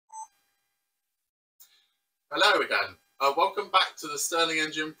Hello again. Welcome back to the Stirling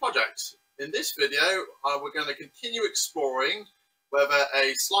engine project. In this video, we're going to continue exploring whether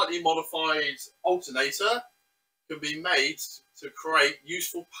a slightly modified alternator can be made to create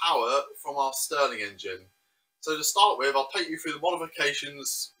useful power from our Stirling engine. So to start with, I'll take you through the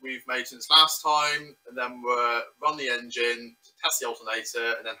modifications we've made since last time, and then we'll run the engine to test the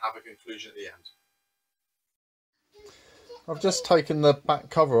alternator and then have a conclusion at the end. I've just taken the back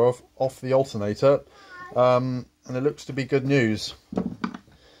cover off the alternator. And it looks to be good news.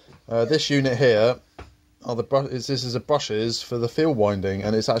 This unit here this is the brushes for the field winding,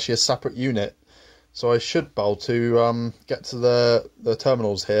 and it's actually a separate unit. So I should be able to get to the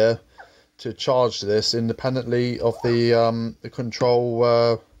terminals here to charge this independently of the control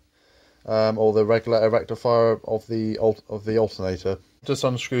or the regulator rectifier of the alternator. Just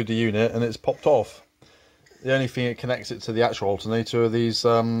unscrewed the unit and it's popped off. The only thing that connects it to the actual alternator are these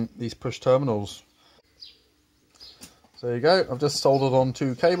push terminals. So there you go, I've just soldered on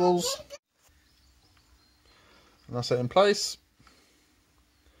 2 cables, and that's it in place.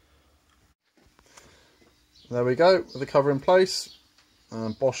 There we go, with the cover in place,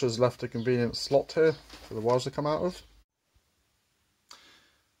 and Bosch has left a convenient slot here for the wires to come out of.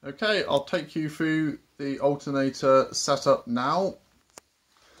 Okay, I'll take you through the alternator setup now.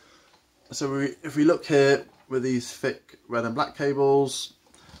 So if we look here with these thick red and black cables,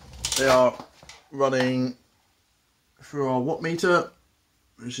 they are running through our watt meter,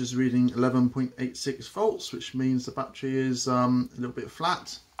 which is reading 11.86 volts, which means the battery is a little bit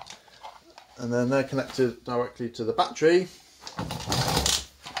flat, and then they're connected directly to the battery.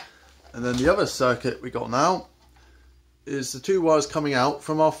 And then the other circuit we got now is the 2 wires coming out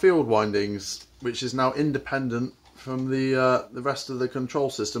from our field windings, which is now independent from the rest of the control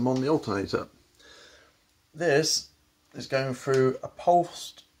system on the alternator. This is going through a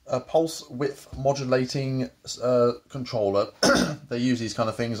pulse width modulating controller. They use these kind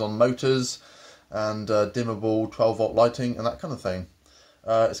of things on motors and dimmable 12 volt lighting and that kind of thing.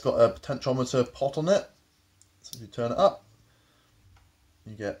 It's got a potentiometer pot on it, so if you turn it up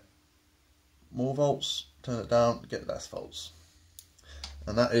you get more volts, turn it down you get less volts,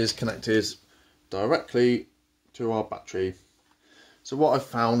 and that is connected directly to our battery. So what I've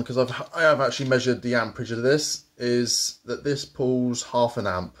found, because I have actually measured the amperage of this, is that this pulls half an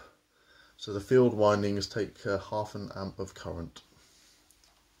amp. So the field windings take half an amp of current.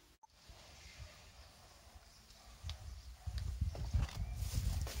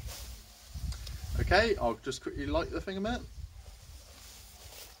 Okay, I'll just quickly light the thing a minute.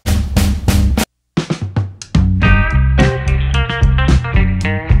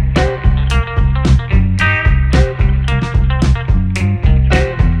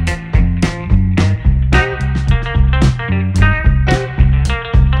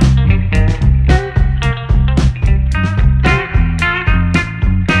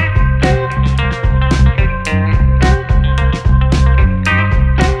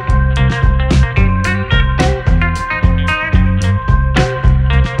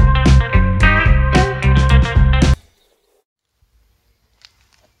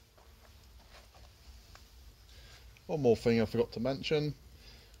 One more thing I forgot to mention,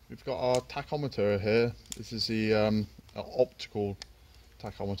 we've got our tachometer here. This is the optical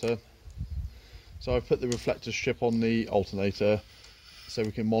tachometer. So I've put the reflector strip on the alternator so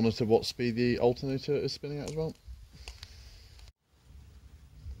we can monitor what speed the alternator is spinning at as well.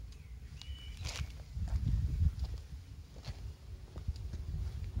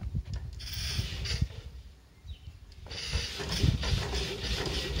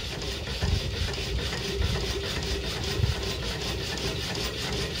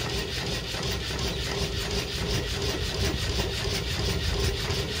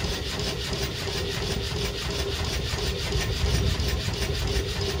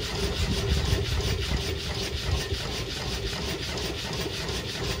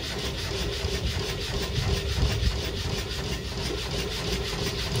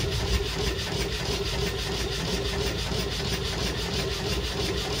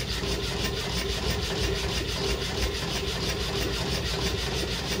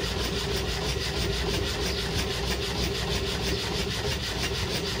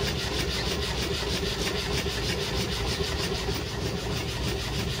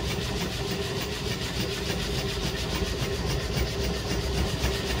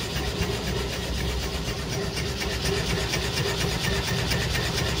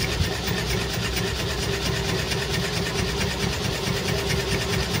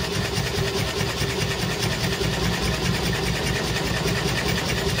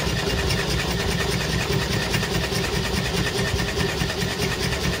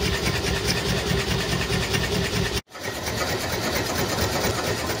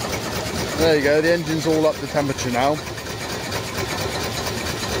 There you go, the engine's all up to temperature now.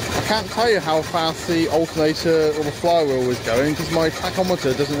 I can't tell you how fast the alternator or the flywheel is going because my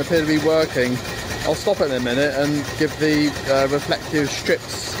tachometer doesn't appear to be working. I'll stop it in a minute and give the reflective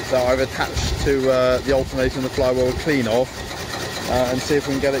strips that I've attached to the alternator and the flywheel a clean off and see if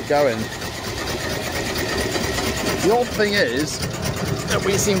we can get it going. The odd thing is that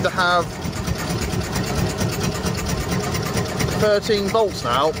we seem to have 13 volts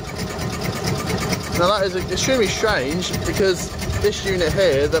now. Now that is extremely strange because this unit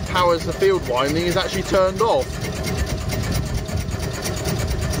here that powers the field winding is actually turned off.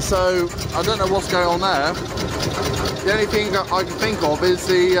 So I don't know what's going on there. The only thing that I can think of is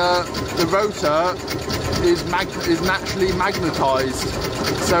the rotor is naturally magnetised,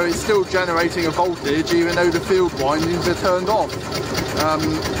 so it's still generating a voltage even though the field windings are turned off.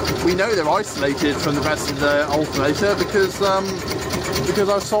 We know they're isolated from the rest of the alternator because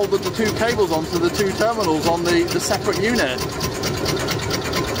I've soldered the two cables onto the two terminals on the separate unit.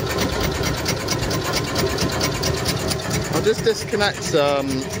 I'll just disconnect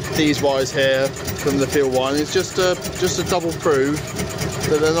these wires here from the field windings just to double prove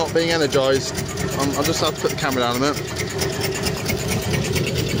that they're not being energised. I'll just have to put the camera down a minute.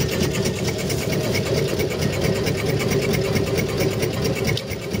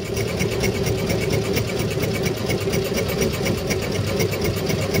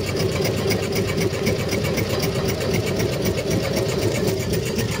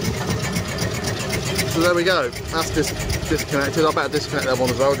 So there we go, that's disconnected. I better disconnect that one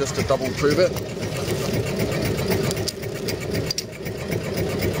as well just to double prove it.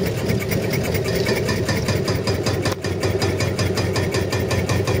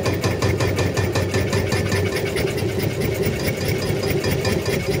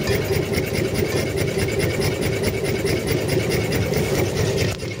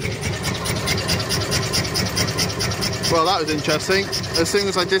 Well, that was interesting. As soon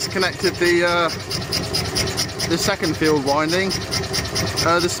as I disconnected the second field winding,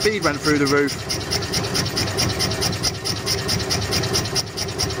 the speed went through the roof.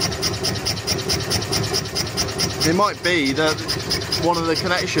 It might be that one of the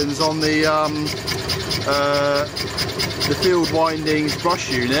connections on the field windings brush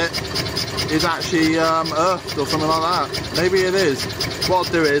unit is actually earthed or something like that. Maybe it is. What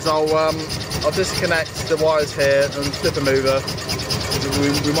I'll do is I'll disconnect the wires here and flip them over. We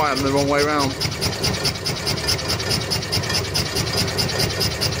might have them the wrong way around.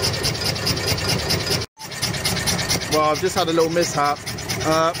 Well, I've just had a little mishap.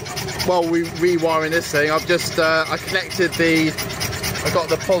 While we rewiring this thing, I've just I connected I got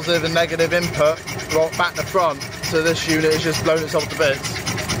the positive and negative input right back to front, so this unit has just blown itself to bits.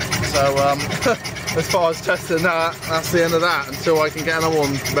 So as far as testing that, that's the end of that until I can get another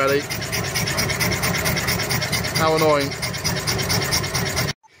one ready. How annoying.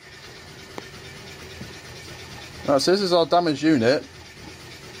 Right, so this is our damaged unit.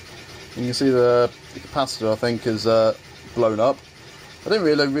 You can see the capacitor, I think, is blown up. I didn't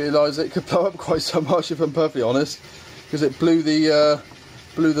really realise it could blow up quite so much, if I'm perfectly honest, because it blew the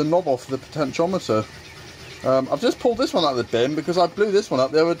knob off the potentiometer. I've just pulled this one out of the bin because I blew this one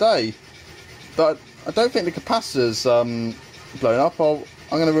up the other day, but I don't think the capacitor's blown up.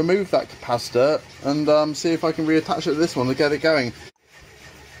 I'm going to remove that capacitor and see if I can reattach it to this one to get it going.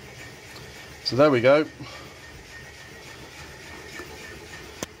 So there we go.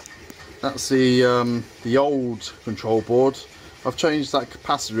 That's the old control board. I've changed that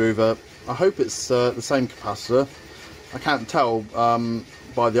capacitor over. I hope it's the same capacitor. I can't tell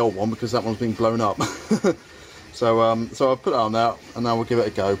by the old one because that one's been blown up. So I've put it on there and now we'll give it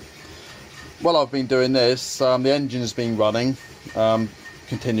a go. While I've been doing this, the engine has been running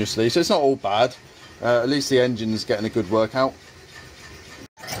continuously, so it's not all bad. At least the engine's getting a good workout.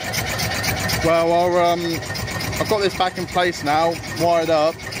 Well, I've got this back in place now, wired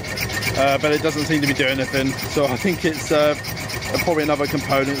up. But it doesn't seem to be doing anything, so I think it's probably another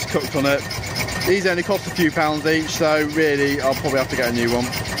component's cooked on it. These only cost a few pounds each, so really I'll probably have to get a new one.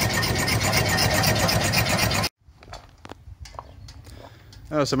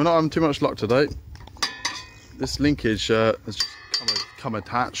 So we're not having too much luck today. This linkage has just come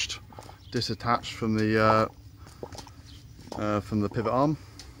disattached from the pivot arm.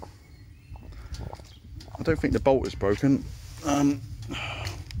 I don't think the bolt is broken. I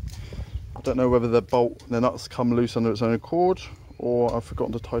don't know whether the nuts come loose under its own accord or I've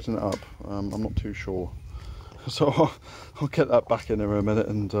forgotten to tighten it up. I'm not too sure. So I'll get that back in there in a minute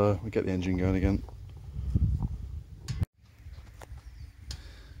and we'll get the engine going again.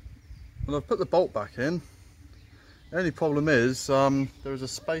 Well, I've put the bolt back in. The only problem is there is a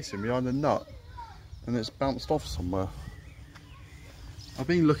spacing behind the nut and it's bounced off somewhere. I've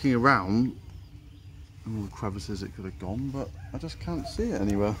been looking around all the crevices it could have gone, but I just can't see it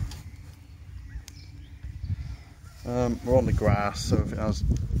anywhere. We're on the grass, so if it has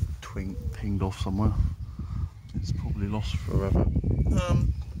pinged off somewhere, it's probably lost forever.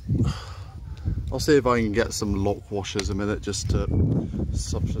 I'll see if I can get some lock washers a minute just to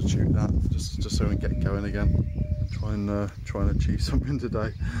substitute that, just so we can get going again. Try and achieve something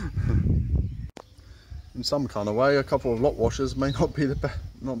today. In some kind of way, a couple of lock washers may not be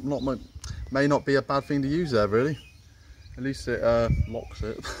may not be a bad thing to use there, really. At least it locks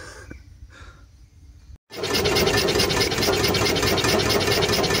it.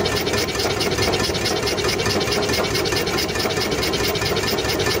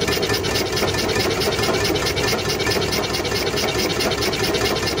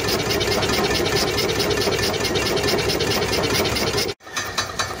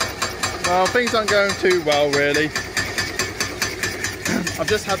 Well, things aren't going too well, really. I've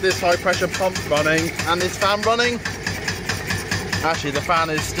just had this high pressure pump running and this fan running. Actually, the fan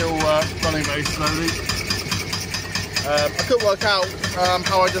is still running very slowly. I couldn't work out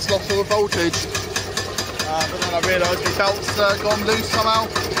how I just lost all the voltage, but then I realised the belt's gone loose somehow.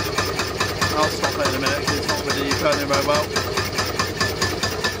 I'll stop it in a minute because it's not really turning very well.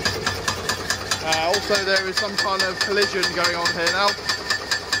 Also, there is some kind of collision going on here now.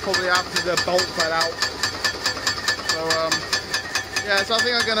 Probably after the bolt fell out. So yeah, so I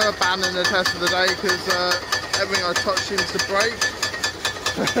think I'm going to abandon the test for the day because everything I touch seems to break.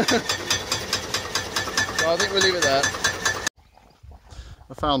 So I think we'll leave it there.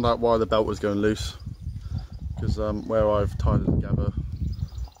 I found out why the belt was going loose, because where I've tied it together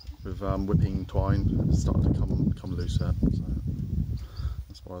with whipping twine, it's started to come loose there. So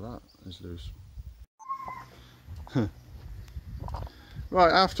that's why that is loose. Right,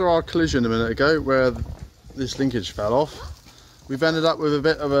 after our collision a minute ago, where this linkage fell off, we've ended up with a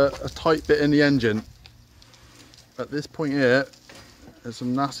bit of a tight bit in the engine. At this point here, there's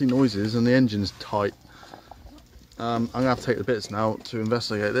some nasty noises and the engine's tight. I'm going to have to take the bits now to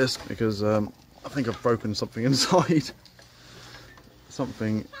investigate this because I think I've broken something inside.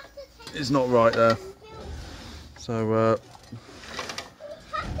 Something is not right there. So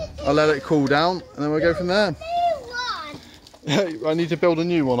I'll let it cool down and then we'll go from there. I need to build a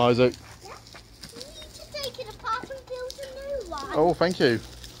new one, Isaac. You need to take it apart and build a new one. Oh, thank you.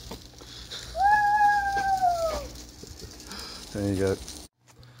 Woo! There you go.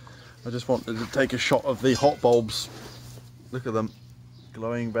 I just wanted to take a shot of the hot bulbs. Look at them,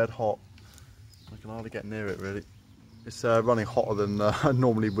 glowing red hot. I can hardly get near it really. It's running hotter than I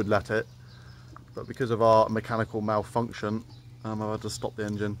normally would let it, but because of our mechanical malfunction, I've had to stop the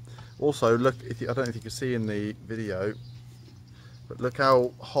engine. Also, look, I don't know if you can see in the video, but look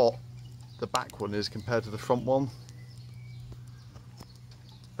how hot the back one is compared to the front one.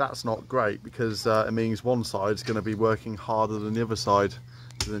 That's not great because it means one side is going to be working harder than the other side.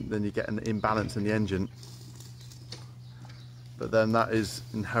 Then you get an imbalance in the engine. But then that is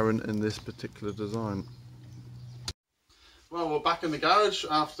inherent in this particular design. Well, we're back in the garage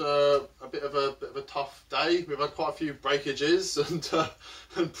after a bit of a tough day. We've had quite a few breakages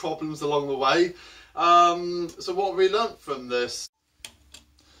and problems along the way. So what have we learnt from this?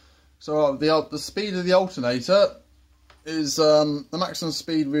 So the speed of the alternator is the maximum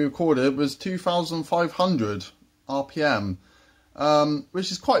speed we recorded was 2,500 RPM,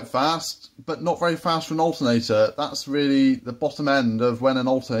 which is quite fast, but not very fast for an alternator. That's really the bottom end of when an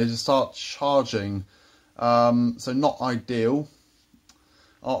alternator starts charging. So not ideal.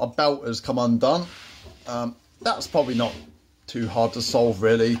 Our belt has come undone. That's probably not too hard to solve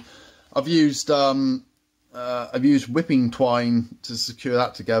really. I've used whipping twine to secure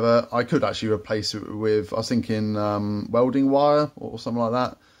that together. I could actually replace it with, I was thinking welding wire or something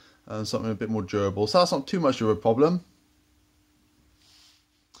like that, something a bit more durable. So that's not too much of a problem.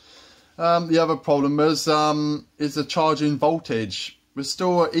 The other problem is the charging voltage. We're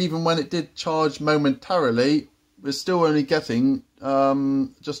still, even when it did charge momentarily, we're still only getting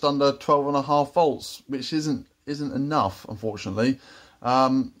just under 12.5 volts, which isn't enough, unfortunately.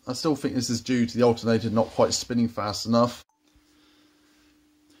 I still think this is due to the alternator not quite spinning fast enough.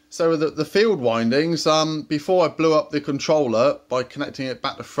 So the field windings, before I blew up the controller by connecting it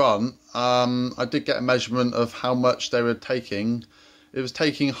back to front, I did get a measurement of how much they were taking. It was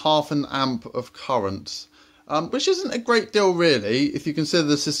taking 0.5 amp of current, which isn't a great deal really, if you consider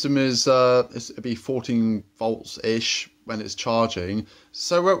the system is it'd be 14 volts ish when it's charging.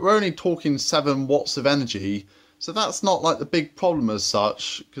 So we're only talking 7 watts of energy. So that's not like the big problem as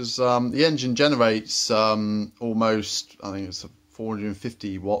such, because the engine generates almost, I think it's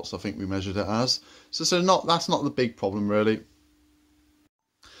 450 watts, I think we measured it as. So that's not the big problem really.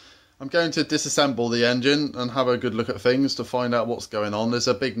 I'm going to disassemble the engine and have a good look at things to find out what's going on. There's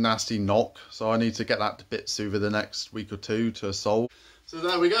a big nasty knock, so I need to get that to bits over the next week or two to solve. So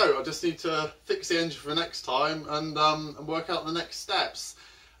there we go. I just need to fix the engine for next time and work out the next steps.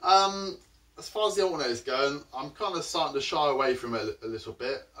 As far as the alternator is going, I'm kind of starting to shy away from it a little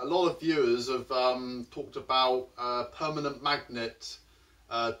bit. A lot of viewers have talked about permanent magnet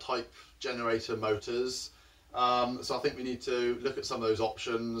type generator motors. So I think we need to look at some of those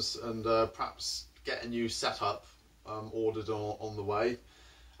options and perhaps get a new setup ordered on the way.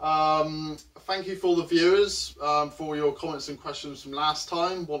 Thank you for all the viewers for your comments and questions from last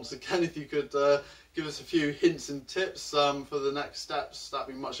time. Once again, if you could give us a few hints and tips for the next steps, that'd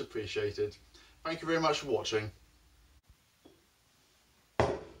be much appreciated. Thank you very much for watching.